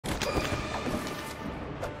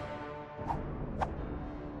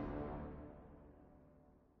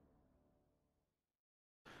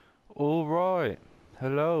Alright,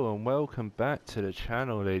 hello and welcome back to the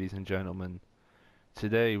channel, ladies and gentlemen.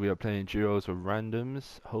 Today we are playing duos with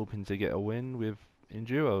randoms, hoping to get a win in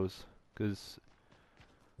duos.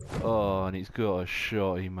 Oh, and he's got a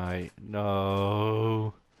shotty, mate.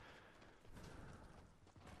 No.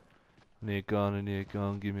 I need a gun, I need a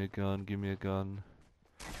gun, give me a gun, give me a gun.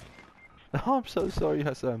 Oh, I'm so sorry,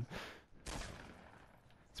 Hassan.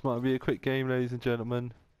 This might be a quick game, ladies and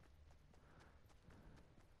gentlemen.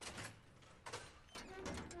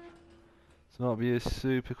 This might be a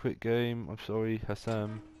super quick game. I'm sorry,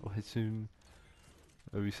 Hassan, or Hisum.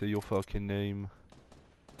 However you say your fucking name.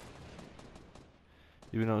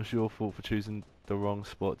 Even though it's your fault for choosing the wrong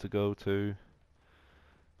spot to go to.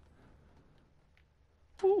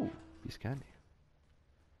 Ooh, he's candy.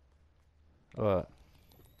 Alright.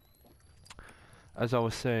 As I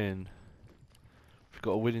was saying, we've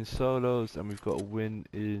got a win in solos and we've got a win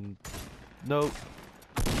in... Nope.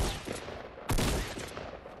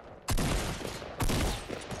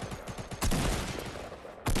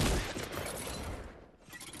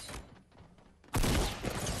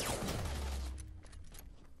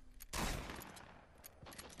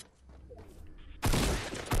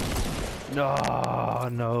 No,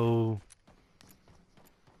 no.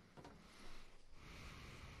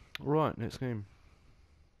 Right, next game.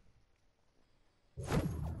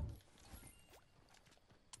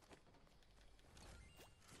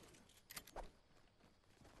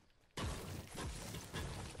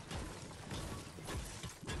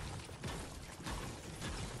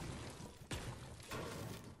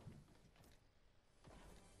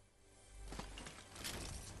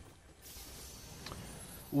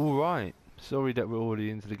 Alright, sorry that we're already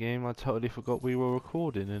into the game. I totally forgot we were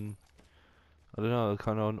recording and I don't know,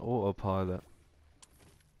 kind of on autopilot.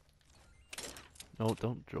 No,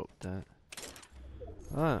 don't drop that.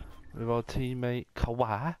 Ah, with our teammate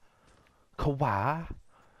Kawa.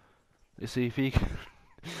 Let's see if he can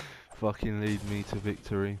fucking lead me to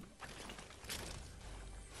victory.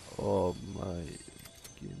 Oh my,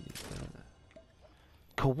 give me that.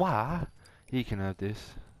 Kawa, he can have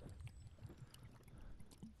this.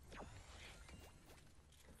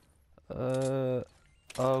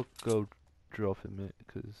 I'll go drop him it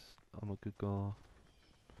because I'm a good guy.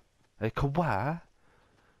 Hey, Kawa!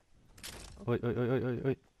 Wait.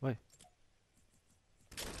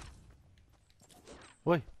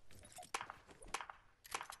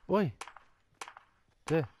 Wait.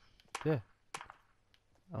 There.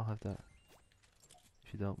 I'll have that.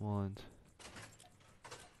 If you don't mind.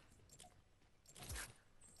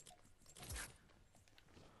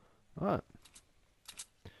 Alright.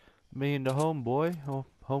 Me and the homeboy, or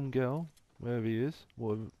homegirl, wherever he is,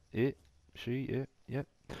 whatever, yep.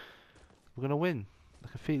 We're gonna win. I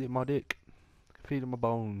can feel it in my dick. I can feel it in my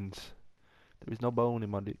bones. There is no bone in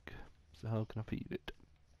my dick, so how can I feel it?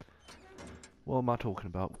 What am I talking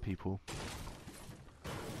about, people?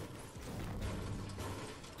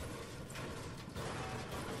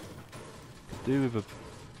 Could do with a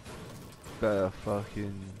better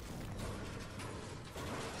fucking...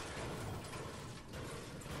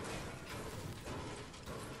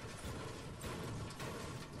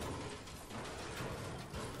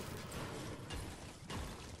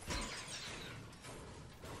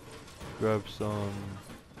 grab some...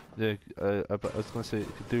 Yeah, I was gonna say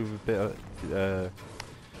it could do with a better...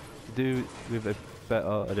 could do with a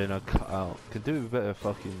better, and then I cut out. Could do with a better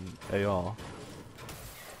fucking AR.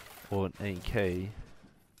 Or an AK.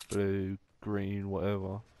 Blue, green,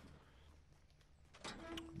 whatever.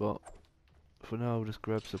 But for now, I'll just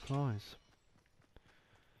grab supplies.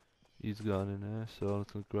 He's got in there, so I'm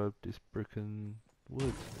just gonna grab this brick and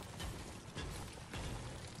wood.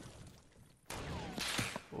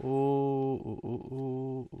 Oh.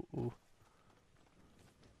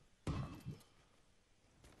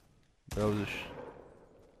 That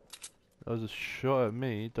was a shot at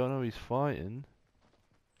me. Don't know he's fighting.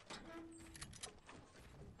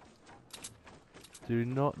 Do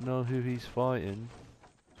not know who he's fighting.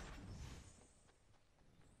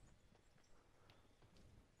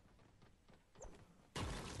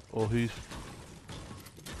 Or who's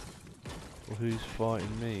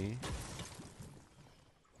fighting me.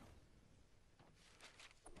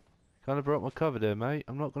 Kinda broke my cover there, mate.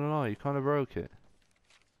 I'm not gonna lie, you kinda broke it.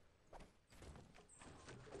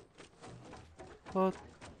 What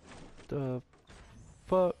the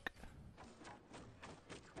fuck?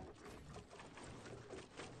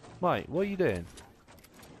 Mate, what are you doing?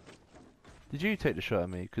 Did you take the shot at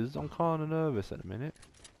me? Because I'm kinda nervous at the minute.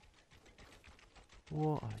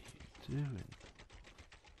 What are you doing?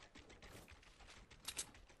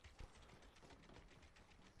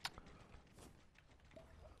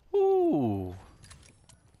 Ooh.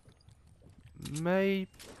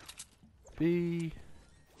 be...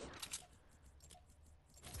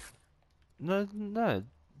 No, no.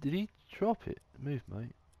 Did he drop it? Move,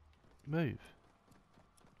 mate. Move.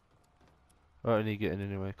 Right, I need to get in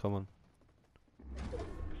anyway. Come on.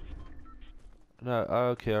 No,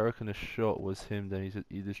 okay, I reckon the shot was him then.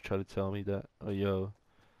 He just tried to tell me that, oh yo,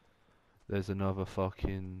 there's another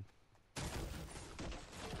fucking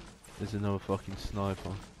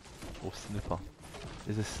sniper. Or snipper.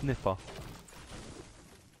 There's a snipper.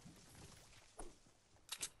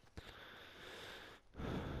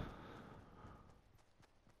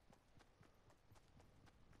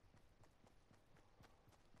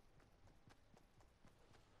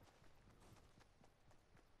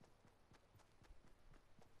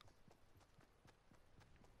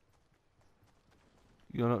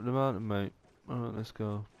 You going up the mountain, mate? Alright, let's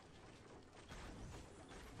go.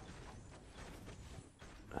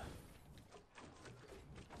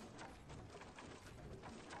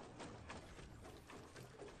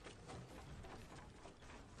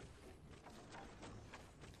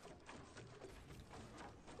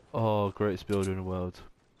 Oh, greatest builder in the world.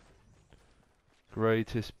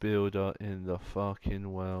 Greatest builder in the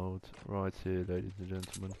fucking world. Right here, ladies and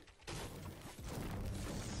gentlemen.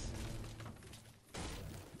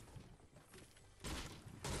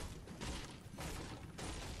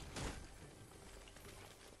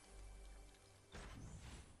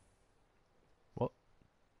 What?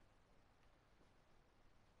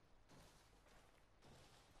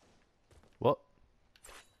 What?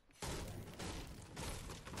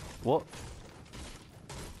 What?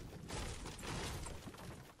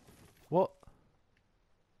 What?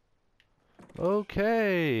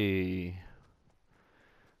 Okay.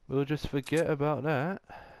 We'll just forget about that.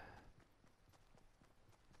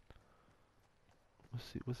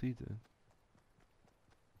 What's he doing?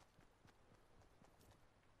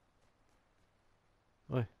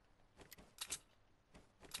 Oi.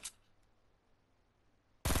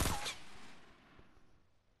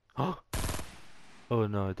 Oh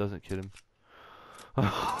no, it doesn't kill him.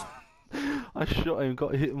 I shot him,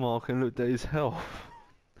 got a hit mark and looked at his health.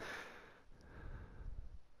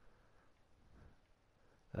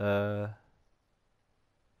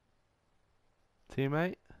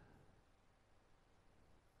 Teammate?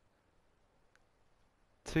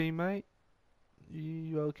 Teammate?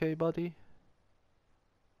 You okay, buddy?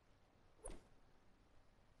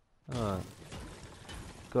 Alright.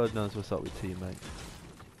 God knows what's up with teammate.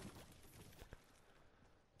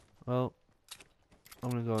 Well,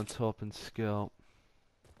 I'm gonna go on top and scout.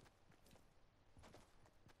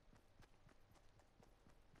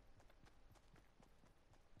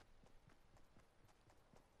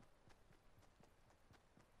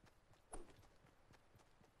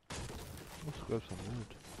 Let's grab some wood.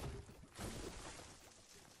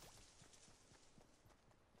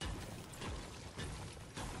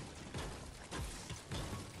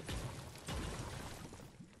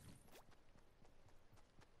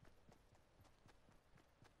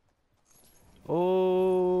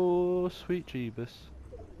 Oh, sweet Jeebus.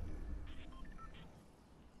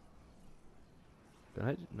 Can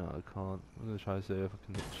I? No, I can't. I'm gonna try to see if I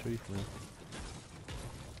can hit the tree from here.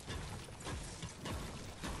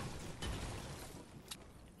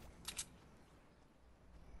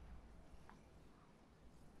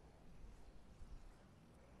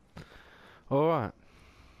 Alright.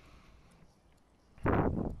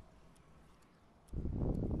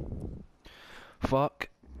 Fuck.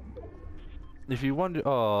 If you wonder,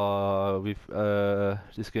 oh,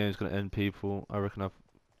 this game's gonna end, people. I reckon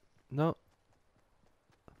no,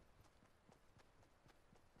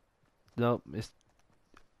 no,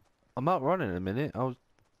 I'm out running in a minute. I was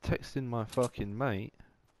texting my fucking mate.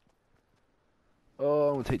 Oh,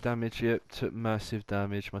 I'm gonna take damage. Yep, took massive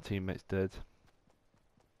damage. My teammate's dead.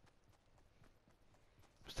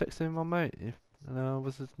 I was texting my mate, and I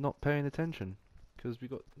was just not paying attention because we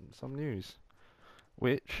got some news,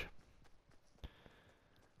 which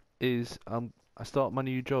is I start my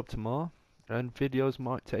new job tomorrow, and videos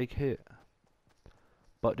might take a hit,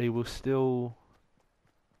 but they will still.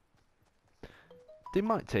 They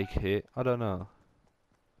might take a hit. I don't know.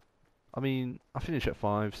 I mean, I finish at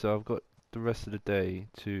 5, so I've got the rest of the day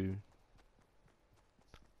to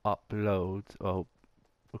upload or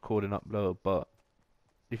record and upload. But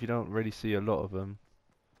if you don't really see a lot of them,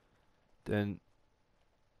 then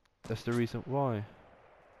that's the reason why.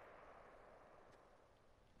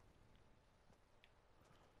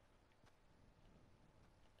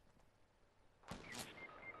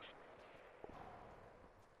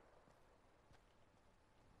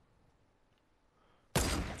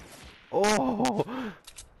 Oh!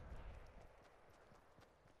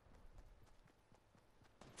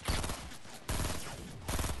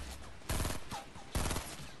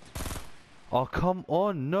 Oh, come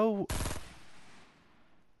on, no.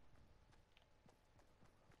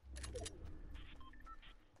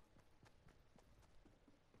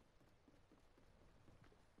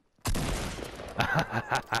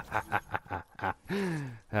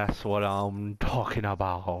 That's what I'm talking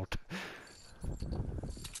about.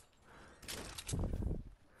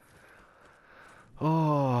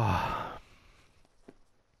 Oh.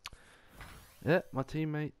 Yeah, my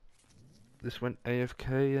teammate just went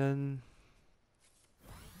AFK and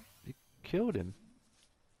he killed him.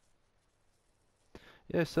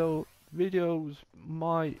 Yeah, so videos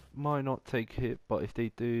might not take hit, but if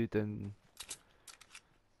they do, then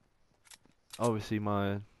obviously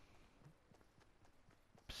my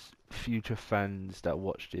future fans that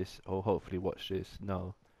watch this, or hopefully watch this,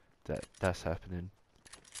 know that that's happening.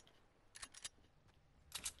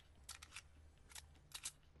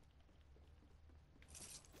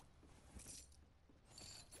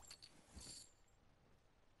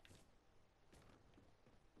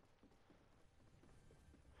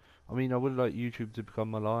 I mean, I would like YouTube to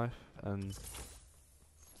become my life and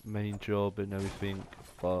main job and everything,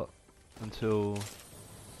 but until,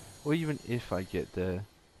 or even if I get there,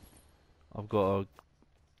 I've got to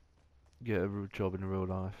get a real job in real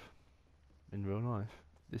life. In real life.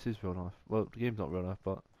 This is real life. Well, the game's not real life,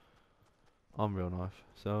 but I'm real life.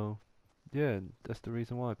 So, yeah, that's the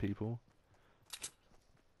reason why, people.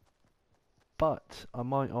 But I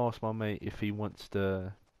might ask my mate if he wants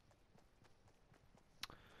to.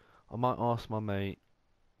 I might ask my mate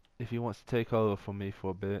if he wants to take over from me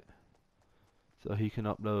for a bit, so he can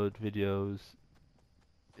upload videos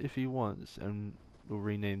if he wants, and we'll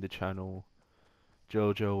rename the channel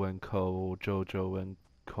Jojo and Co or Jojo and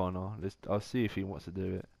Connor. I'll see if he wants to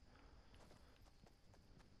do it.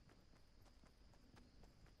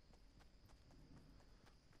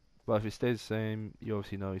 But if it stays the same, you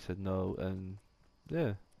obviously know he said no, and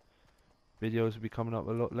yeah, videos will be coming up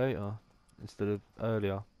a lot later instead of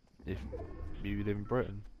earlier if you live in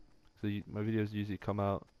Britain. So my videos usually come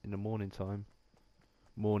out in the morning time,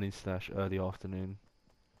 morning slash early afternoon.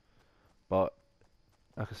 But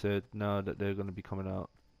like I said, now that they're going to be coming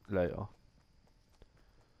out later.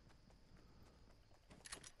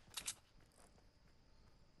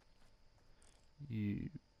 You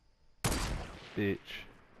bitch.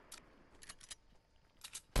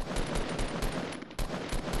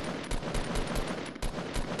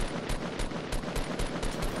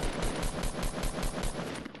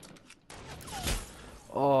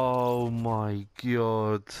 Oh my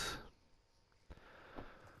god.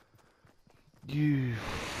 You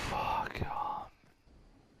fucker.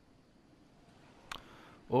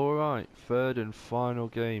 Alright, third and final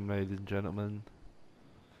game, ladies and gentlemen.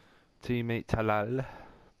 Teammate Talal.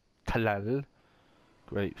 Talal.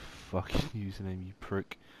 Great fucking username, you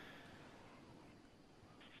prick.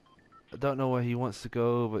 I don't know where he wants to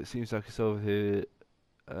go, but it seems like it's over here.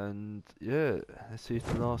 And yeah, let's see if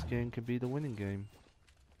the last game can be the winning game.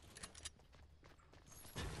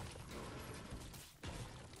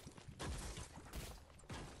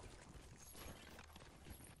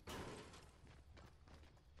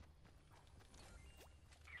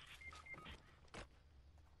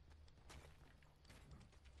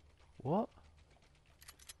 What?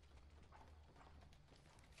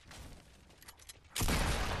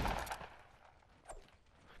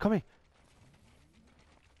 Come here!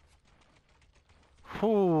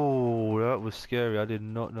 Oh, that was scary. I did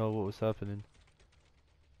not know what was happening.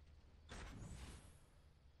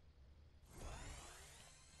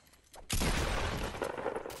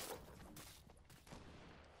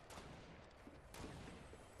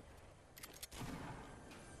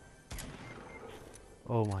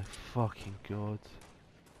 Oh my fucking god.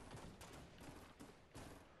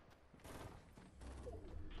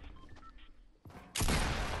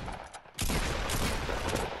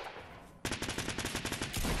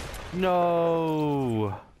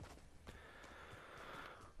 No!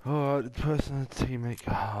 Oh, the person on the teammate.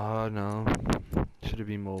 Oh no. Should have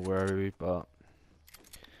been more wary, but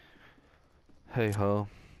hey ho.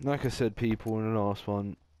 Like I said, people, in the last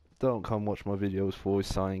one, don't come watch my videos for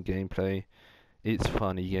exciting gameplay. It's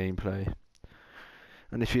funny gameplay.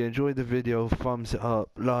 And if you enjoyed the video, thumbs it up,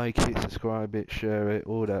 like it, subscribe it, share it,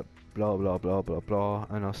 all that blah blah blah blah blah.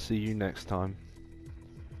 And I'll see you next time.